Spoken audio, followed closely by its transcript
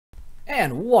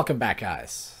And welcome back,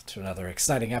 guys, to another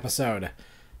exciting episode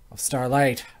of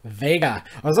Starlight Vega.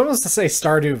 I was almost to say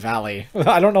Stardew Valley.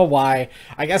 I don't know why.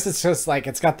 I guess it's just like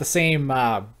it's got the same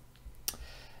I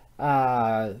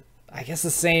guess the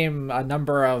same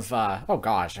number of oh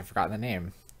gosh, I've forgotten the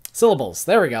name. Syllables.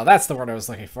 There we go. That's the word I was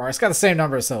looking for. It's got the same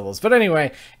number of syllables. But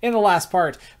anyway, in the last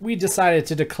part, we decided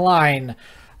to decline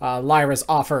Lyra's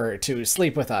offer to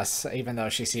sleep with us, even though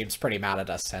she seems pretty mad at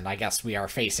us, and I guess we are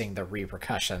facing the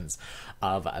repercussions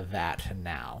of that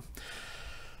now.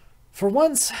 For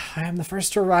once, I am the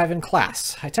first to arrive in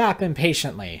class. I tap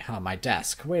impatiently on my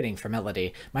desk, waiting for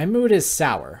Melody. My mood is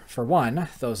sour. For one,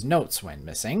 those notes went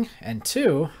missing, and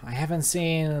two, I haven't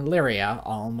seen Lyria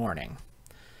all morning.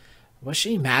 Was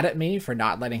she mad at me for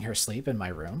not letting her sleep in my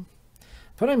room?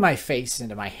 Putting my face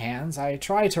into my hands, I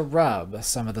try to rub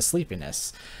some of the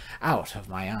sleepiness out of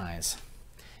my eyes.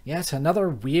 Yet another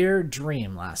weird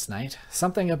dream last night.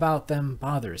 Something about them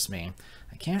bothers me.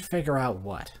 I can't figure out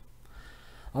what.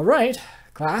 All right,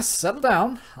 class, settle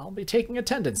down. I'll be taking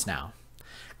attendance now.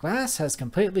 Class has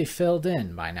completely filled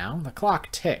in by now. The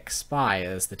clock ticks by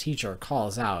as the teacher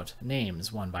calls out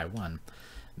names one by one.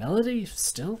 Melody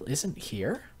still isn't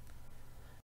here?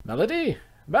 Melody?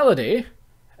 Melody?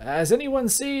 Has anyone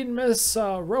seen Miss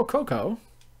Rococo?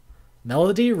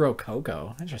 Melody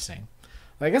Rococo. Interesting.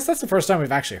 Well, I guess that's the first time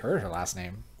we've actually heard her last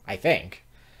name. I think.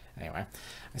 Anyway.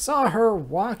 I saw her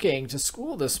walking to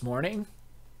school this morning.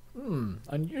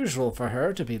 Unusual for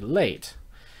her to be late.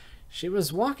 She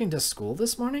was walking to school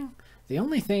this morning? The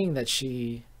only thing that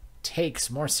she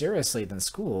takes more seriously than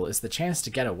school is the chance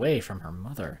to get away from her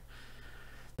mother.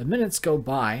 The minutes go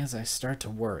by as I start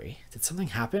to worry. Did something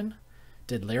happen?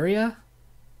 Did Lyria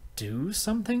do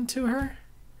something to her?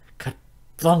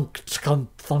 Ka-thunk,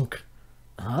 thunk.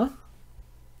 Huh?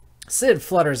 Sid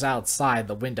flutters outside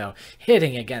the window,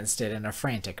 hitting against it in a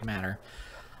frantic manner.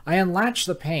 I unlatch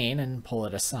the pane and pull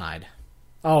it aside.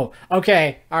 Oh,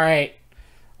 okay, alright.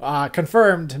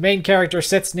 Confirmed, main character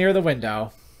sits near the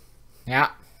window. Yeah,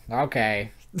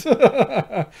 okay.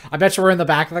 I bet you we're in the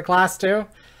back of the class too.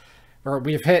 Or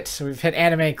we've hit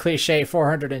anime cliche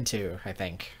 402, I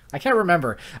think. I can't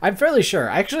remember. I'm fairly sure.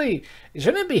 Actually,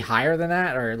 shouldn't it be higher than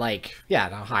that? Or like, yeah,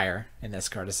 no, higher in this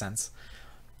kind of sense.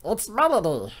 It's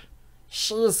Melody.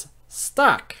 She's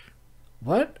stuck.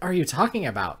 What are you talking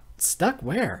about? Stuck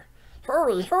where?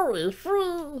 Hurry, hurry,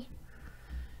 free.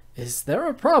 Is there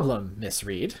a problem, Miss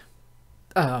Reed?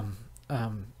 I've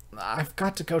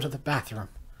got to go to the bathroom.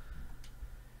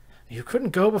 You couldn't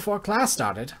go before class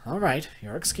started. All right,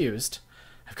 you're excused.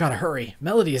 I've got to hurry.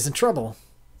 Melody is in trouble.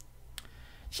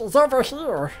 She's over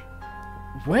here.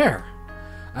 Where?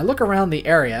 I look around the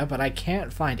area, but I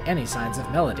can't find any signs of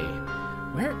Melody.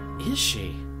 Where is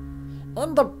she?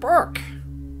 In the book.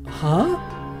 Huh?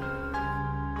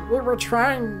 We were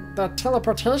trying the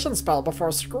teleportation spell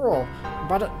before school,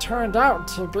 but it turned out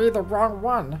to be the wrong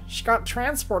one. She got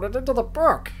transported into the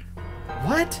book.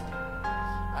 What?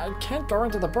 I can't go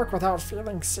into the book without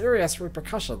feeling serious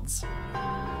repercussions.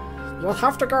 You'll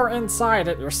have to go inside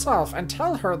it yourself and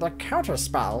tell her the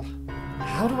counterspell.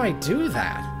 How do I do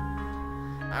that?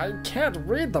 I can't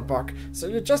read the book, so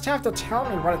you just have to tell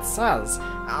me what it says.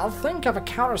 I'll think of a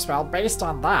counterspell based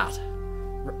on that.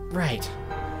 Right.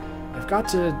 I've got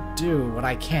to do what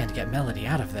I can to get Melody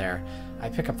out of there. I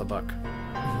pick up the book.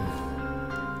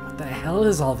 What the hell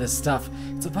is all this stuff?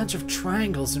 It's a bunch of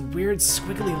triangles and weird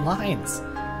squiggly lines.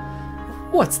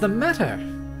 What's the matter?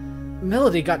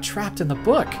 Melody got trapped in the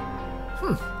book.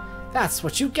 That's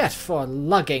what you get for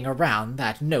lugging around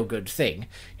that no-good thing.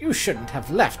 You shouldn't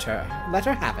have let her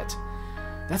have it.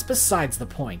 That's besides the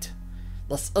point.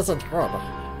 This isn't good.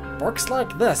 Books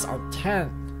like this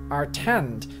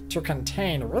tend to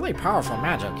contain really powerful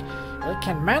magic. It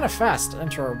can manifest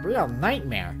into a real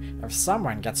nightmare if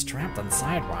someone gets trapped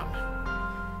inside one.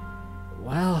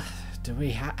 Well,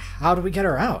 how do we get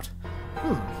her out?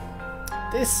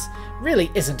 This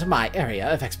really isn't my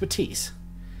area of expertise.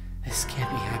 This can't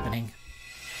be happening.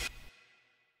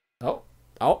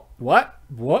 What?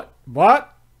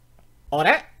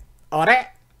 Ore?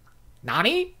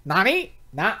 Nani?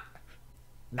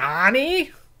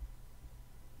 Nani?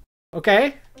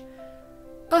 Okay.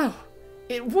 Oh,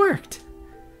 it worked.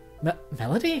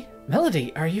 Melody?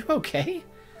 Melody, are you okay?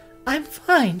 I'm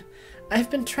fine.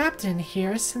 I've been trapped in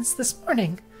here since this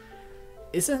morning.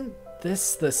 Isn't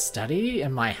this the study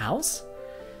in my house?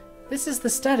 This is the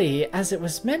study as it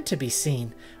was meant to be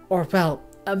seen, or, well,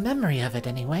 a memory of it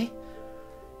anyway.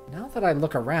 Now that I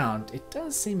look around, it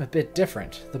does seem a bit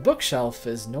different. The bookshelf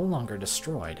is no longer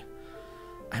destroyed.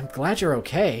 I'm glad you're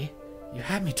okay. You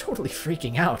had me totally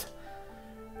freaking out.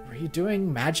 Were you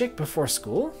doing magic before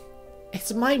school?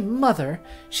 It's my mother.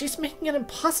 She's making it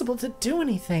impossible to do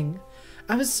anything.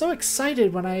 I was so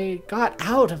excited when I got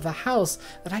out of the house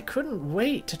that I couldn't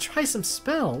wait to try some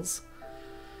spells.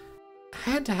 I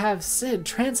had to have Sid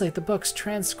translate the book's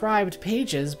transcribed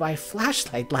pages by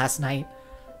flashlight last night.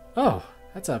 Oh,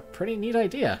 that's a pretty neat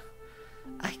idea.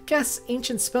 I guess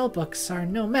ancient spellbooks are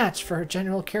no match for her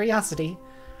general curiosity.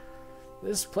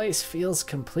 This place feels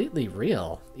completely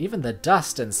real. Even the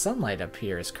dust and sunlight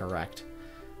appears correct.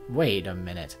 Wait a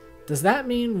minute. Does that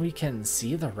mean we can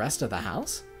see the rest of the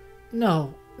house?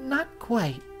 No, not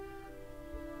quite.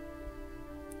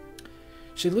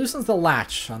 She loosens the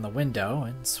latch on the window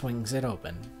and swings it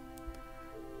open.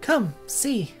 Come,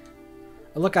 see.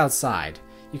 I look outside.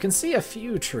 You can see a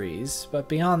few trees, but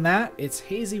beyond that, it's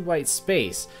hazy white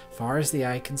space, far as the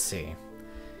eye can see.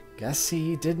 Guess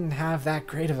he didn't have that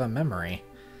great of a memory.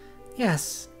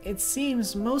 Yes, it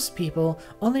seems most people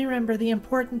only remember the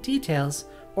important details,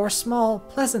 or small,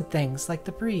 pleasant things like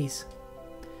the breeze.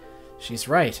 She's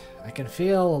right. I can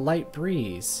feel a light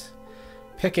breeze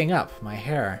picking up my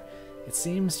hair. It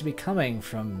seems to be coming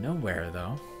from nowhere,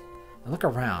 though. I look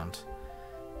around.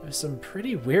 There's some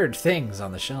pretty weird things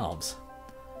on the shelves.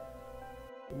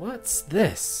 What's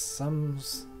this? Some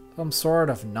sort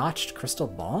of notched crystal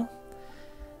ball?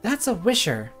 That's a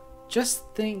wisher. Just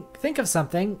think of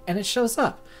something and it shows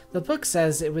up. The book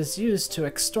says it was used to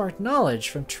extort knowledge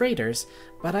from traders,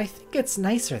 but I think it's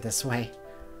nicer this way.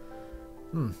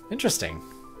 Interesting.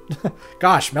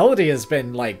 Gosh, Melody has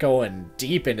been, like, going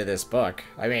deep into this book.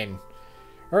 I mean,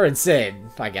 her and Sid,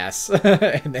 I guess,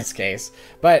 in this case.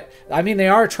 But, I mean, they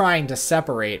are trying to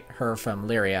separate her from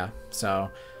Lyria, so,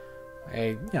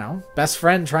 best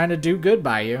friend trying to do good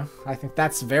by you. I think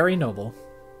that's very noble.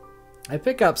 I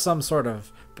pick up some sort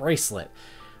of bracelet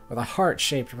with a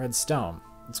heart-shaped red stone.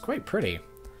 It's quite pretty.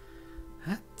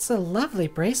 That's a lovely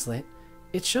bracelet.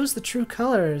 It shows the true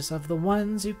colors of the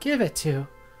ones you give it to,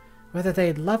 whether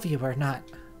they love you or not.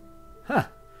 Huh,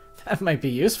 that might be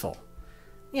useful.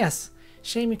 Yes,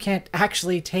 shame you can't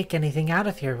actually take anything out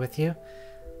of here with you.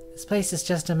 This place is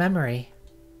just a memory.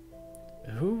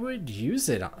 Who would use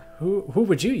it on? Who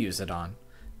would you use it on?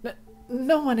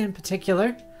 No one in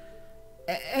particular.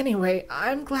 Anyway,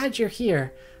 I'm glad you're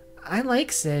here. I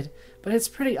like Sid, but it's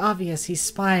pretty obvious he's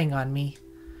spying on me.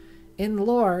 In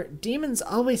lore, demons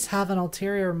always have an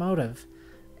ulterior motive,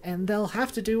 and they'll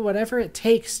have to do whatever it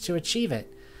takes to achieve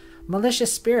it.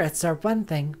 Malicious spirits are one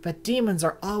thing, but demons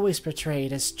are always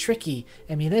portrayed as tricky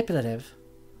and manipulative.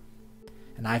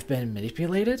 And I've been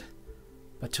manipulated?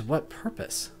 But to what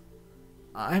purpose?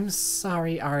 I'm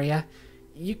sorry, Arya.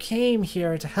 You came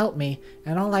here to help me,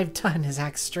 and all I've done is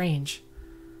act strange.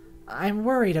 I'm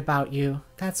worried about you,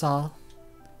 that's all.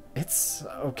 It's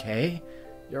okay.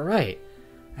 You're right.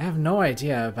 I have no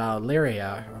idea about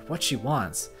Lyria or what she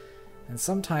wants, and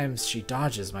sometimes she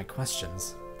dodges my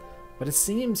questions. But it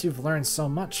seems you've learned so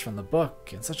much from the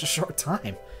book in such a short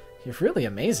time. You're really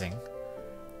amazing.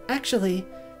 Actually,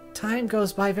 time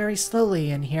goes by very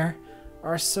slowly in here,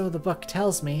 or so the book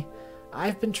tells me.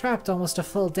 I've been trapped almost a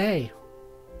full day.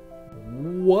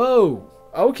 Whoa!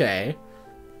 Okay.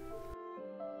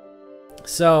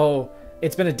 So,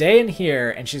 it's been a day in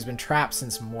here, and she's been trapped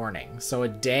since morning. So a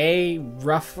day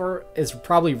is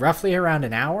probably roughly around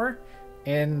an hour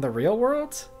in the real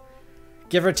world,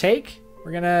 give or take.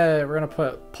 We're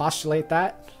gonna postulate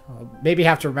that. I'll maybe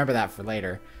have to remember that for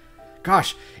later.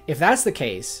 Gosh, if that's the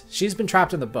case, she's been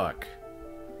trapped in the book.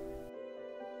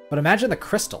 But imagine the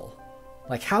crystal.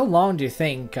 Like, how long do you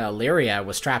think Lyria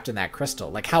was trapped in that crystal?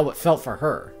 Like, how it felt for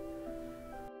her?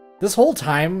 This whole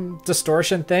time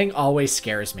distortion thing always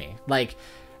scares me. Like,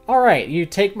 alright, you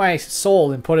take my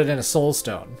soul and put it in a soul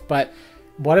stone, but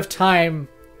what if time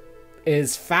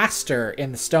is faster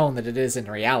in the stone than it is in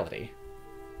reality?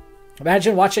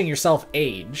 Imagine watching yourself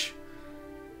age,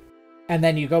 and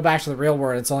then you go back to the real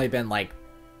world, it's only been like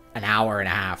an hour and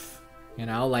a half. You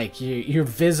know, like you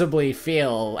visibly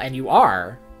feel, and you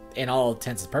are, in all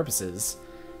intents and purposes,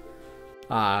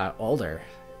 older.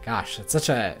 Gosh, it's such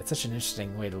an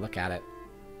interesting way to look at it.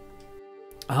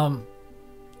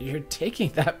 You're taking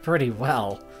that pretty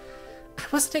well. I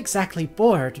wasn't exactly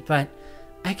bored, but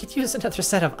I could use another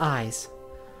set of eyes.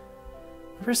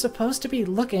 We're supposed to be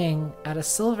looking at a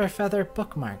silver feather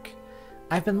bookmark.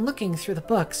 I've been looking through the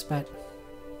books, but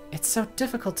it's so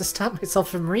difficult to stop myself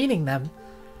from reading them.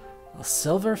 A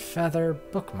silver feather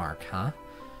bookmark, huh?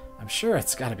 I'm sure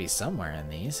it's gotta be somewhere in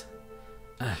these.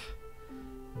 Ugh.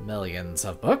 Millions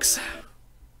of books.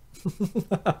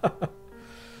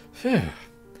 Phew.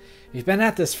 We've been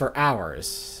at this for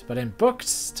hours, but in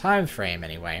booked time frame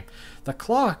anyway. The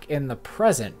clock in the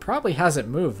present probably hasn't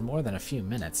moved more than a few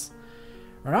minutes.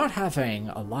 We're not having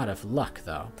a lot of luck,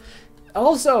 though.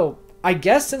 Also, I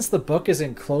guess since the book is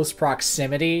in close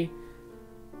proximity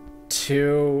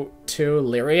to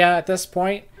Lyria at this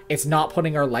point, it's not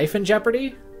putting her life in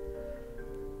jeopardy.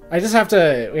 We have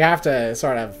to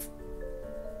sort of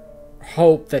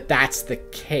hope that that's the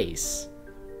case,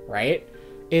 right?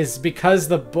 Is because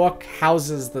the book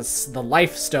houses the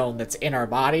life stone that's in our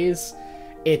bodies,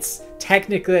 it's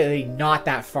technically not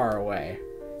that far away,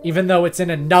 even though it's in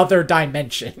another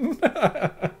dimension.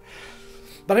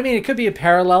 But I mean, it could be a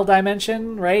parallel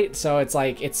dimension, right? So it's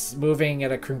like it's moving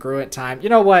at a congruent time. You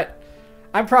know what?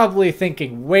 I'm probably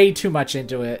thinking way too much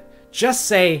into it. Just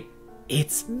say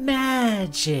it's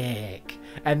magic,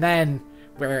 and then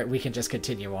we can just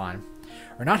continue on.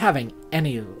 We're not having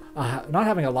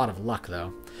a lot of luck,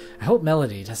 though. I hope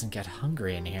Melody doesn't get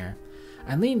hungry in here.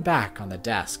 I lean back on the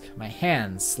desk. My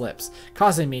hand slips,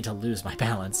 causing me to lose my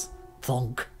balance.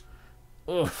 Thunk.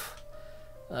 Oof.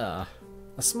 A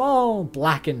small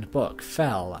blackened book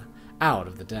fell out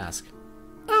of the desk.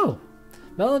 Oh!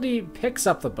 Melody picks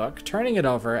up the book, turning it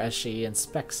over as she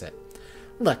inspects it.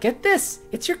 Look at this!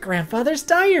 It's your grandfather's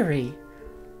diary!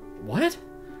 What?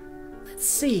 Let's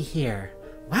see here.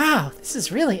 Wow, this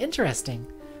is really interesting.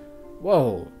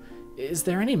 Whoa, is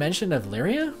there any mention of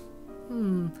Lyria?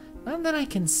 Not that I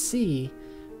can see,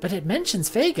 but it mentions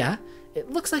Vega.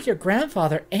 It looks like your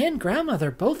grandfather and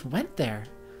grandmother both went there.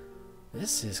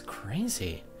 This is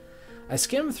crazy. I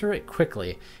skim through it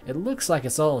quickly. It looks like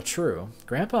it's all true.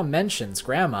 Grandpa mentions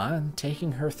Grandma and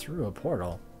taking her through a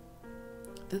portal.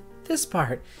 This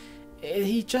part,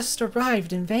 he just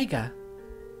arrived in Vega.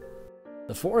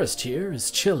 The forest here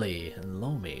is chilly and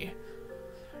loamy.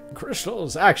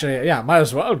 Crystals, actually, yeah, might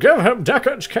as well give him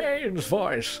Deckard Cain's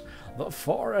voice. The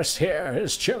forest here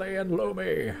is chilly and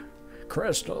loamy.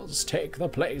 Crystals take the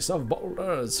place of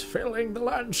boulders, filling the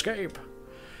landscape.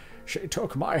 She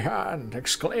took my hand,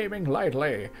 exclaiming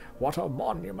lightly, "What a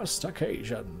monumentous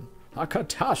occasion! A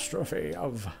catastrophe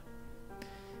of..."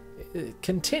 It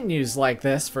continues like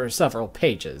this for several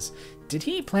pages. Did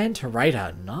he plan to write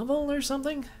a novel or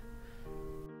something?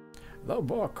 The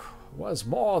book was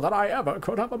more than I ever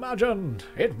could have imagined.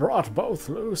 It brought both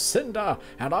Lucinda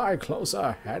and I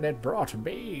closer, and it brought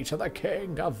me to the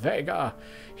King of Vega.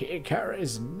 He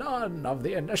carries none of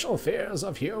the initial fears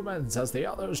of humans as the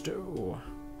others do.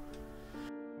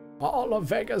 All of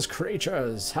Vega's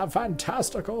creatures have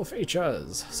fantastical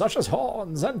features, such as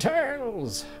horns and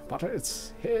tails, but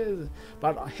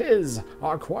his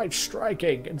are quite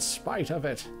striking in spite of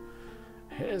it.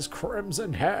 His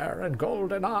crimson hair and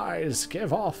golden eyes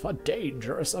give off a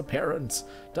dangerous appearance,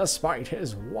 despite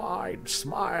his wide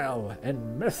smile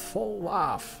and mirthful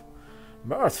laugh.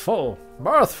 Mirthful!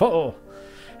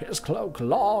 His cloak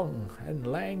long and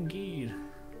languid.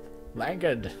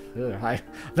 I've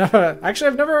never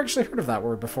actually heard of that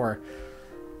word before.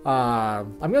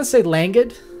 I'm gonna say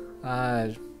languid.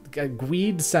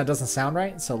 Gweed doesn't sound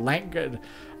right, so languid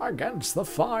against the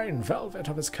fine velvet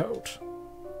of his coat.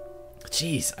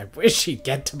 Jeez, I wish he'd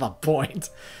get to the point.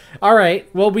 Alright,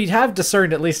 well, we have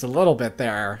discerned at least a little bit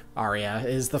there, Arya,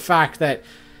 is the fact that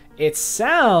it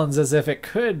sounds as if it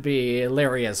could be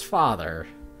Lyria's father.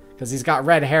 Because he's got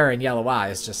red hair and yellow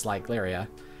eyes, just like Lyria.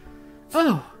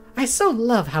 Oh, I so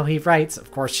love how he writes.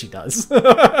 Of course she does.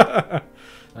 The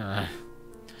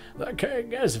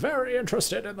king is very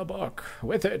interested in the book.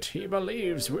 With it, he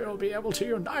believes we'll be able to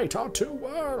unite our two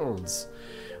worlds.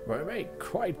 We make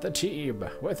quite the team,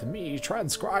 with me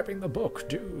transcribing the book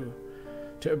due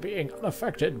to being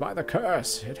unaffected by the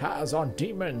curse it has on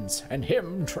demons, and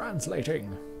him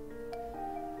translating.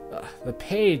 The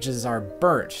pages are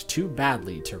burnt too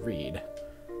badly to read.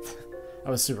 That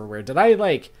was super weird. Did I,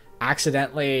 like,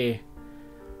 accidentally...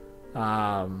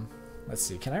 let's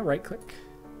see, can I right-click?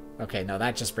 Okay, no,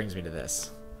 that just brings me to this.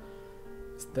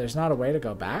 There's not a way to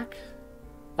go back?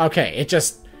 Okay, it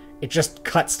just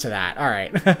cuts to that.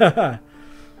 Alright.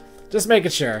 Just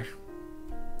making sure.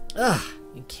 Ugh,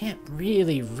 you can't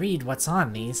really read what's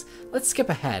on these. Let's skip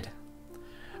ahead.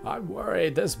 I'm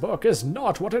worried this book is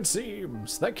not what it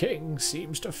seems. The king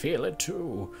seems to feel it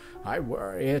too. I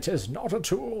worry it is not a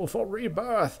tool for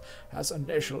rebirth, as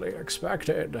initially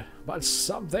expected, but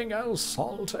something else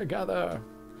altogether.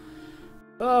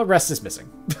 The rest is missing.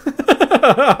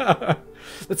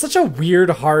 It's such a weird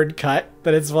hard cut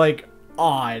that it's like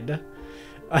odd.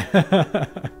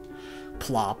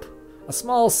 Plop. A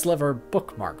small sliver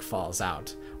bookmark falls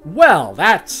out. Well,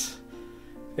 that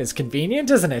is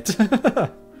convenient, isn't it?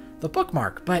 The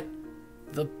bookmark, but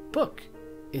the book,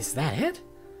 is that it?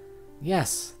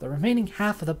 Yes, the remaining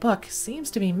half of the book seems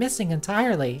to be missing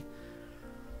entirely.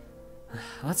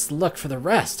 Let's look for the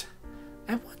rest.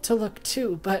 I want to look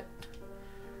too, but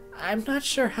I'm not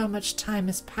sure how much time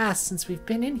has passed since we've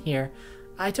been in here.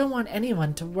 I don't want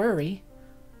anyone to worry.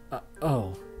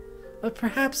 Oh. But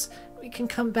perhaps we can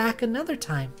come back another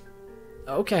time.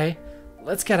 Okay,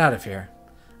 let's get out of here.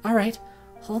 Alright,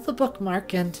 hold the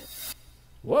bookmark and...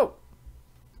 Whoa.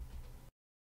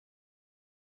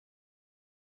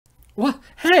 What?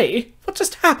 Hey, what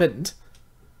just happened?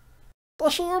 The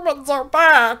humans are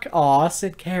back! Aw,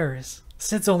 Sid cares.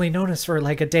 Sid's only known us for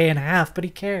like a day and a half, but he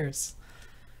cares.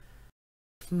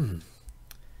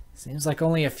 Seems like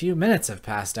only a few minutes have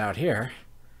passed out here.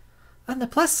 On the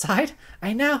plus side,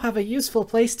 I now have a useful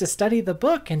place to study the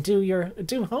book and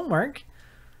do homework.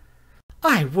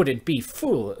 I wouldn't be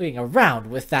fooling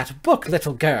around with that book,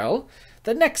 little girl.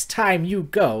 The next time you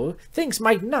go, things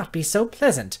might not be so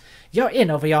pleasant. You're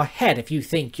in over your head if you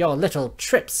think your little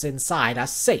trips inside are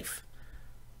safe.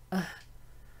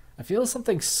 I feel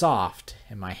something soft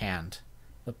in my hand.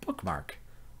 The bookmark.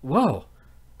 Whoa,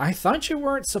 I thought you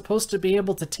weren't supposed to be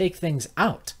able to take things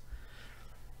out.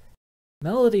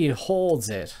 Melody holds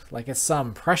it like it's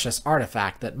some precious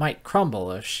artifact that might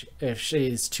crumble if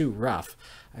she's too rough.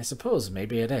 I suppose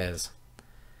maybe it is.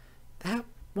 That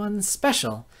one's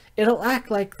special. It'll act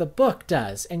like the book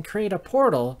does and create a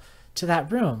portal to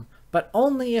that room, but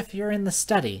only if you're in the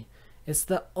study. It's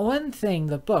the one thing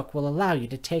the book will allow you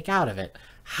to take out of it.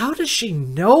 How does she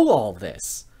know all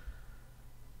this?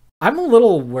 I'm a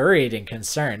little worried and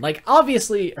concerned. Like,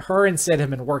 obviously, her and Sid have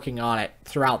been working on it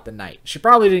throughout the night. She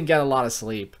probably didn't get a lot of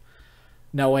sleep,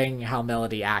 knowing how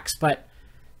Melody acts, but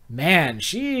man,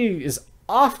 she is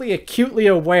awfully acutely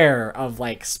aware of,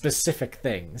 like, specific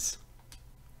things.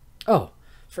 Oh,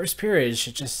 first period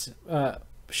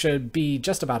should be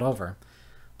just about over.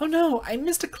 Oh no, I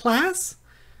missed a class?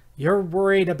 You're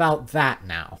worried about that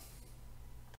now.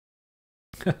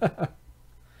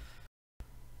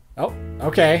 Oh,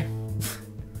 okay.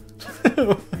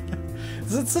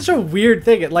 It's such a weird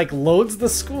thing. It, like, loads the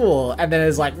school and then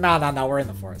is like, no, we're in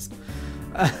the forest.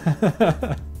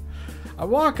 I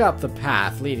walk up the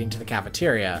path leading to the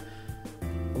cafeteria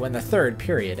when the third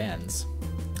period ends.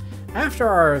 After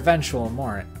our eventful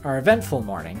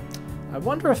morning, I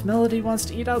wonder if Melody wants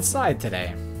to eat outside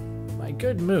today. My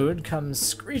good mood comes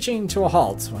screeching to a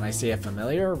halt when I see a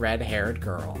familiar red-haired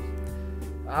girl.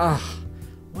 Ugh,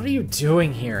 what are you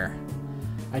doing here?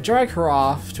 I drag her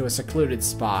off to a secluded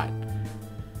spot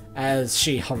as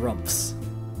she harumphs.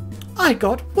 I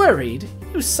got worried.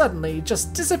 You suddenly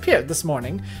just disappeared this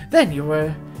morning. Then you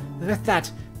were with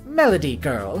that Melody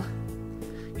girl.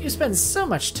 You spend so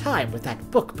much time with that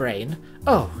book brain.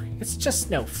 Oh, it's just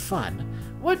no fun.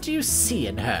 What do you see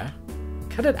in her?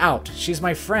 Cut it out. She's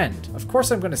my friend. Of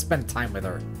course I'm going to spend time with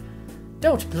her.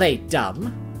 Don't play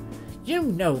dumb. You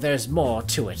know there's more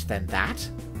to it than that.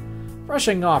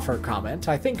 Brushing off her comment,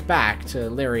 I think back to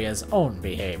Lyria's own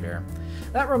behavior.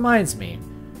 That reminds me,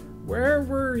 where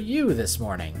were you this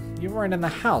morning? You weren't in the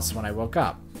house when I woke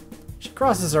up. She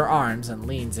crosses her arms and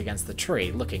leans against the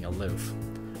tree, looking aloof.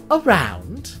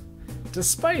 Around?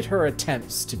 Despite her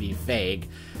attempts to be vague,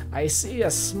 I see a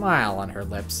smile on her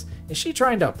lips. Is she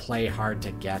trying to play hard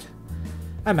to get?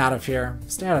 I'm out of here.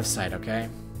 Stay out of sight, okay?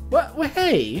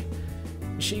 Hey!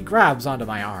 She grabs onto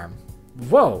my arm.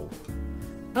 Whoa!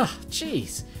 Oh,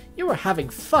 jeez. You were having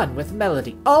fun with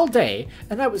Melody all day,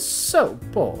 and I was so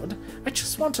bored. I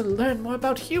just want to learn more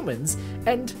about humans,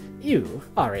 and you,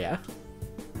 Arya.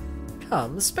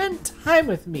 Come, spend time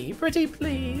with me, pretty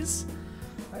please.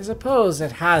 I suppose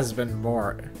it has been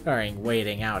boring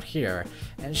waiting out here,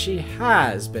 and she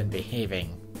has been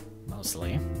behaving,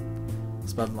 mostly.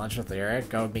 Spend lunch with Lyra,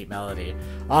 go meet Melody.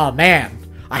 Oh man,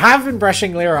 I have been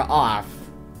brushing Lyra off,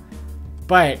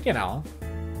 but, you know,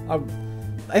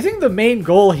 I think the main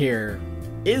goal here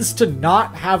is to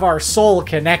not have our soul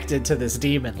connected to this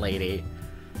demon lady.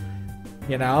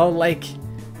 You know, like,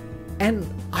 and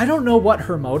I don't know what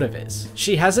her motive is.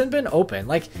 She hasn't been open.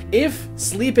 Like, if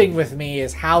sleeping with me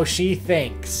is how she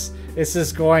thinks this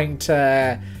is going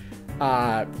to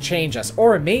change us,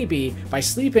 or maybe by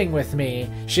sleeping with me,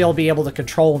 she'll be able to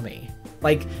control me.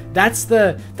 Like, that's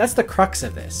the crux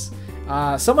of this.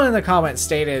 Someone in the comments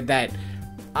stated that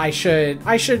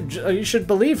you should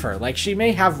believe her. Like, she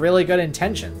may have really good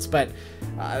intentions, but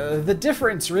the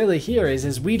difference really here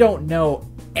is we don't know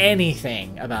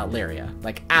anything about Lyria,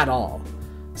 like, at all.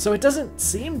 So it doesn't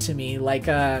seem to me like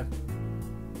a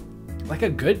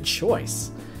good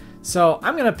choice. So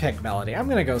I'm gonna pick Melody. I'm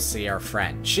gonna go see our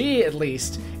friend. She, at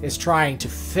least, is trying to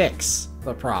fix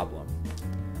the problem.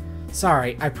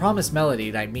 Sorry, I promised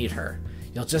Melody I'd meet her.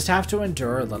 You'll just have to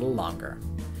endure a little longer.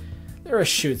 Lyra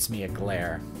shoots me a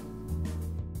glare.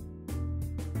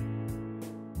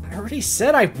 already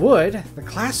said I would. The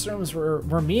classrooms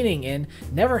we're meeting in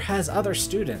never has other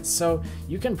students, so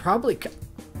you can probably...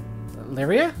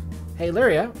 Lyria? Hey,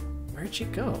 Lyria, where'd she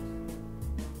go?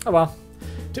 Oh well,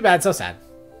 too bad, so sad.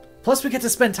 Plus we get to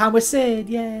spend time with Sid,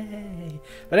 yay!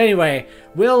 But anyway,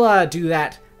 we'll do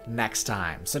that next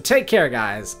time. So take care,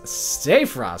 guys. Stay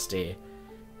frosty,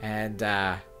 and